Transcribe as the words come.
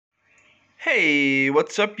Hey,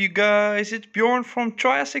 what's up you guys? It's Bjorn from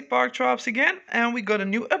Triassic Park Triops again, and we got a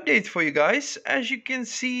new update for you guys. As you can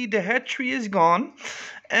see, the hatchery is gone,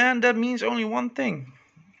 and that means only one thing.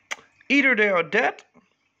 Either they are dead,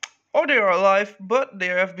 or they are alive, but they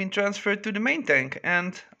have been transferred to the main tank.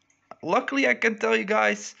 And luckily I can tell you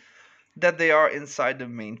guys that they are inside the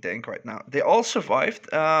main tank right now. They all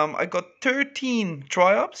survived. I got 13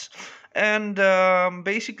 Triops, and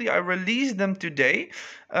basically I released them today.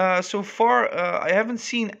 So far I haven't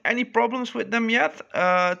seen any problems with them yet.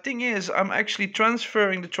 Thing is, I'm actually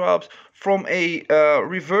transferring the Triops from a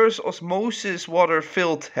reverse osmosis water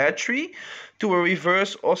filled hatchery to a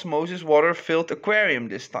reverse osmosis water filled aquarium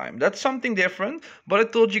this time. That's something different, but I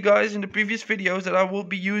told you guys in the previous videos that I will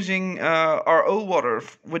be using RO water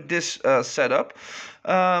with this setup.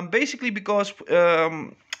 Basically because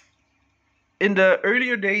in the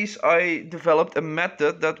earlier days I developed a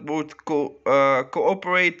method that would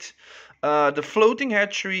cooperate the floating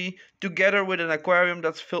hatchery together with an aquarium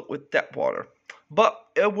that's filled with tap water. But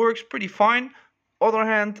it works pretty fine. Other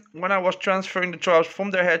hand, when I was transferring the Triops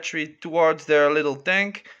from their hatchery towards their little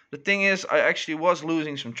tank, the thing is I actually was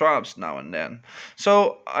losing some Triops now and then.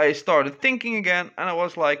 So I started thinking again, and I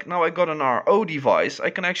was like, now I got an RO device, I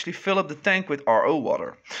can actually fill up the tank with RO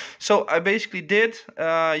water. So I basically did.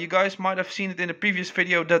 You guys might have seen it in the previous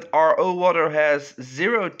video that RO water has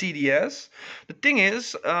 0 TDS. The thing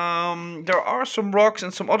is, there are some rocks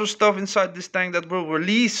and some other stuff inside this tank that will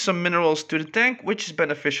release some minerals to the tank, which is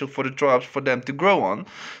beneficial for the Triops for them to grow on.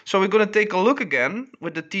 So we're going to take a look again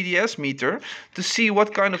with the TDS meter to see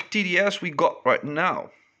what kind of TDS we got right now.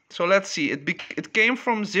 So let's see, it came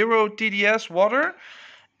from 0 TDS water,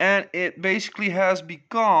 and it basically has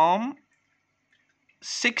become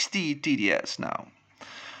 60 TDS now.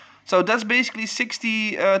 So that's basically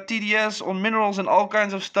 60 TDS on minerals and all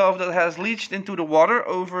kinds of stuff that has leached into the water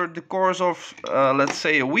over the course of, let's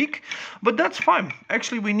say, a week. But that's fine.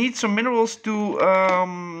 Actually, we need some minerals to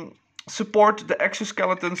support the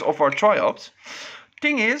exoskeletons of our Triops.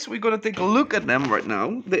 Thing is, we're gonna take a look at them right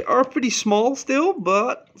now. They are pretty small still,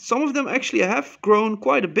 but some of them actually have grown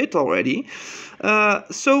quite a bit already.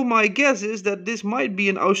 So my guess is that this might be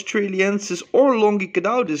an Australiensis or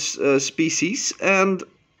Longicaudus species, and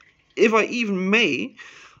if I even may,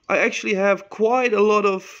 I actually have quite a lot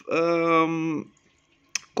of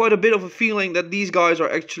quite a bit of a feeling that these guys are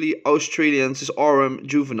actually Australiensis aurum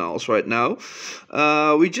juveniles right now.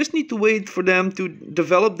 We just need to wait for them to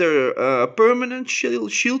develop their permanent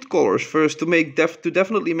shield colors first to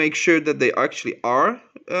definitely make sure that they actually are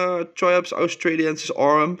Triops Australiensis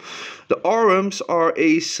aurum. The aurums are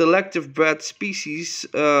a selective bred species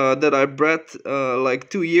that I bred like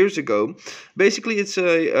 2 years ago. Basically, it's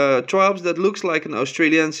a Triops that looks like an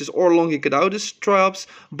Australiensis or Longicaudus Triops,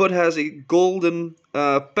 but has a golden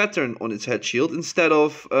pattern on its head shield instead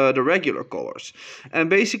of the regular colors. And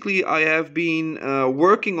basically I have been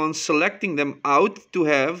working on selecting them out to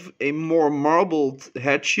have a more marbled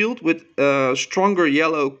head shield with stronger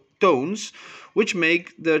yellow tones, which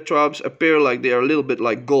make the Triops appear like they are a little bit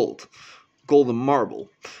like golden marble.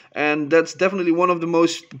 And that's definitely one of the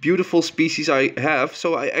most beautiful species I have.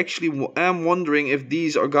 So I actually am wondering if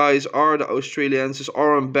these guys are the Australiensis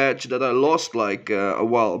aurum badge that I lost like a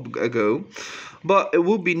while ago. But it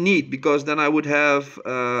would be neat, because then I would have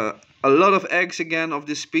a lot of eggs again of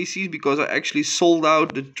this species, because I actually sold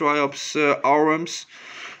out the Triops aurums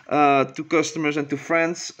to customers and to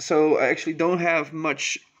friends. So I actually don't have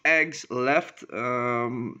much eggs left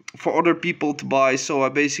for other people to buy. So I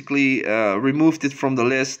basically removed it from the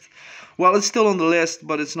list. Well, it's still on the list,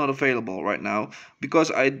 but it's not available right now, because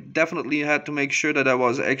I definitely had to make sure that I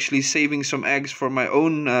was actually saving some eggs for my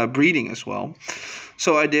own breeding as well.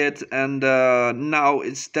 So I did, and now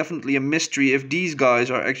it's definitely a mystery if these guys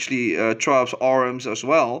are actually Triops aurums as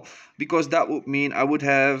well, because that would mean I would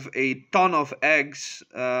have a ton of eggs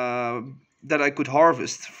that I could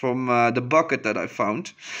harvest from the bucket that I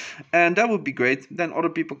found, and that would be great. Then other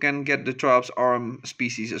people can get the Triops aurum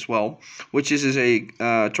species as well, which is a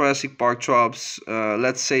Triassic Park Triops,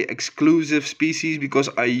 let's say, exclusive species, because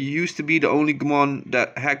I used to be the only one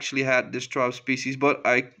that actually had this Triops species, but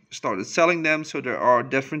I started selling them, so there are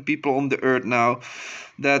different people on the earth now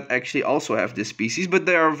that actually also have this species, but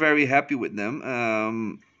they are very happy with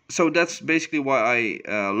them. So that's basically why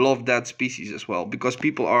I love that species as well, because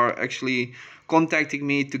people are actually contacting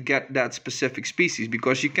me to get that specific species,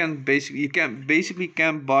 because you can't basically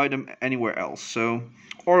buy them anywhere else. So,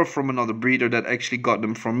 or from another breeder that actually got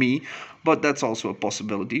them from me, but that's also a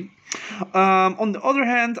possibility. On the other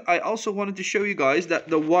hand, I also wanted to show you guys that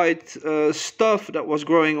the white stuff that was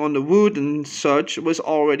growing on the wood and such was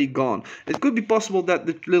already gone. It could be possible that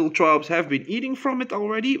the little triops have been eating from it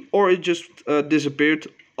already, or it just disappeared.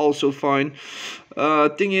 Also fine.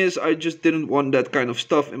 Thing is, I just didn't want that kind of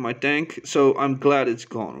stuff in my tank, so I'm glad it's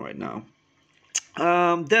gone right now.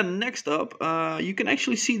 Then next up, you can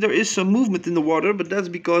actually see there is some movement in the water, but that's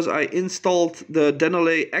because I installed the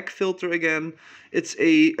Denali egg filter again. It's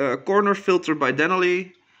a corner filter by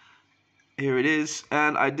Denali. Here it is,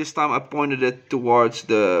 and this time I pointed it towards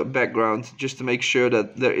the background just to make sure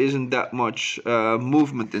that there isn't that much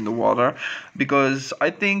movement in the water, because I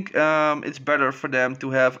think it's better for them to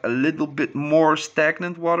have a little bit more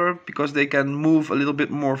stagnant water, because they can move a little bit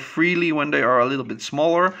more freely when they are a little bit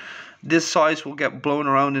smaller. This size will get blown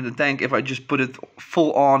around in the tank if I just put it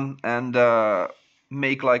full on and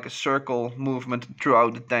make like a circle movement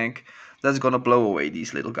throughout the tank. That's gonna blow away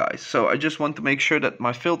these little guys. So I just want to make sure that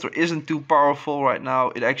my filter isn't too powerful right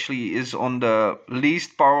now. It actually is on the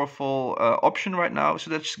least powerful option right now,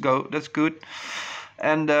 so that's good.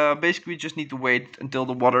 And basically we just need to wait until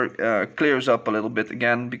the water clears up a little bit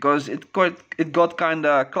again, because it got kind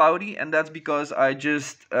of cloudy, and that's because I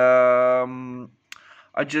just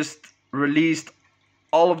released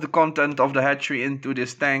all of the content of the hatchery into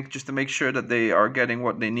this tank just to make sure that they are getting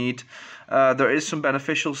what they need. There is some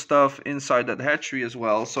beneficial stuff inside that hatchery as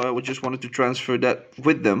well, so I just wanted to transfer that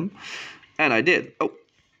with them, and I did.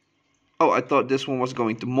 Oh, I thought this one was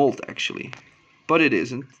going to molt actually, but it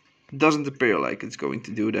isn't. It doesn't appear like it's going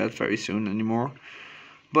to do that very soon anymore,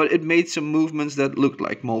 but it made some movements that looked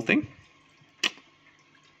like molting.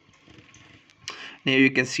 Here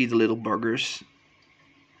you can see the little buggers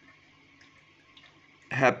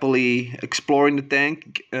happily exploring the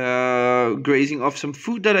tank, grazing off some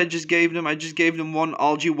food that I just gave them. I just gave them one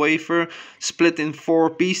algae wafer split in 4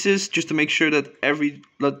 pieces just to make sure that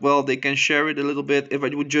they can share it a little bit. If I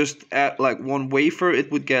would just add like 1 wafer,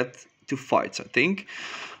 it would get to fights, I think.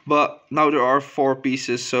 But now there are 4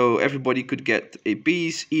 pieces, so everybody could get a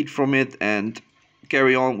piece, eat from it, and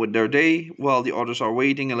carry on with their day while the others are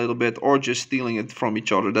waiting a little bit, or just stealing it from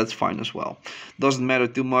each other. That's fine as well. Doesn't matter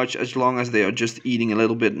too much as long as they are just eating a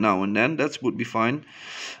little bit now and then. That would be fine.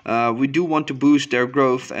 We do want to boost their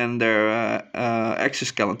growth and their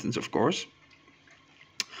exoskeletons, of course.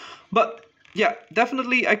 But yeah,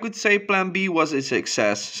 definitely I could say plan B was a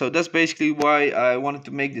success. So that's basically why I wanted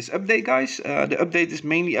to make this update, guys. The update is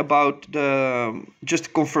mainly about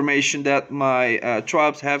just confirmation that my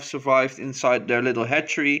triops have survived inside their little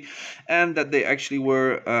hatchery, and that they actually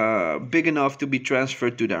were big enough to be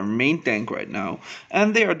transferred to their main tank right now.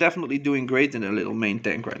 And they are definitely doing great in their little main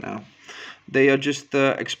tank right now. They are just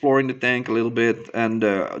exploring the tank a little bit, and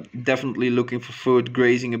definitely looking for food,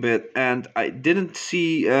 grazing a bit. And I didn't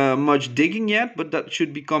see much digging yet, but that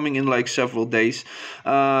should be coming in like several days.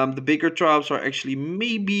 The bigger triops are actually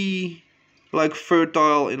maybe like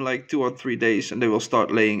fertile in like 2 or 3 days, and they will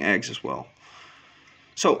start laying eggs as well.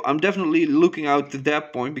 So I'm definitely looking out to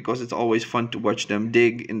that point, because it's always fun to watch them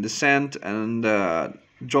dig in the sand and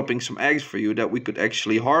dropping some eggs for you that we could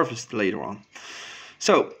actually harvest later on.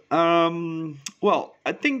 So, well,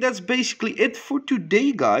 I think that's basically it for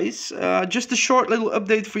today, guys. Just a short little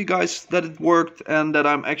update for you guys that it worked and that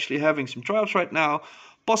I'm actually having some triops right now.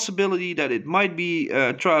 Possibility that it might be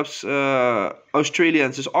Triops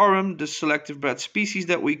Australiensis aurum, the selective bred species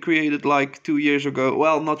that we created like 2 years ago.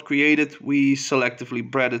 Well, not created, we selectively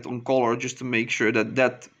bred it on color just to make sure that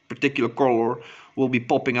that particular color will be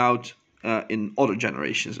popping out in other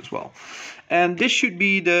generations as well. And this should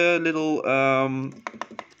be the little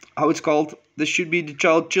how it's called, this should be the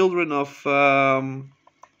children of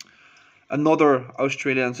another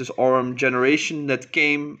Australiensis aurum generation that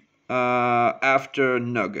came after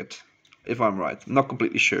Nugget, if I'm right. I'm not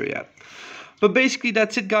completely sure yet. But basically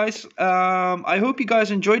that's it, guys. I hope you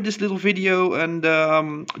guys enjoyed this little video, and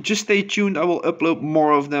just stay tuned. I will upload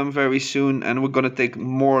more of them very soon, and we're gonna take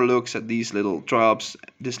more looks at these little triops,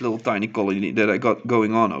 this little tiny colony that I got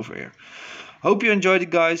going on over here. Hope you enjoyed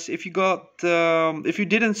it, guys. If you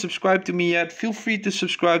didn't subscribe to me yet, feel free to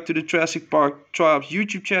subscribe to the Jurassic Park Triops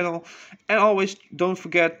YouTube channel. And always don't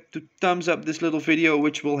forget to thumbs up this little video,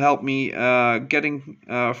 which will help me getting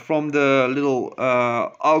from the little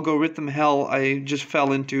algorithm hell I just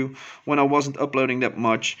fell into when I wasn't uploading that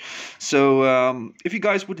much. So if you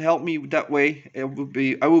guys would help me that way, I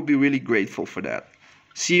would be really grateful for that.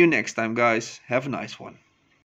 See you next time, guys. Have a nice one.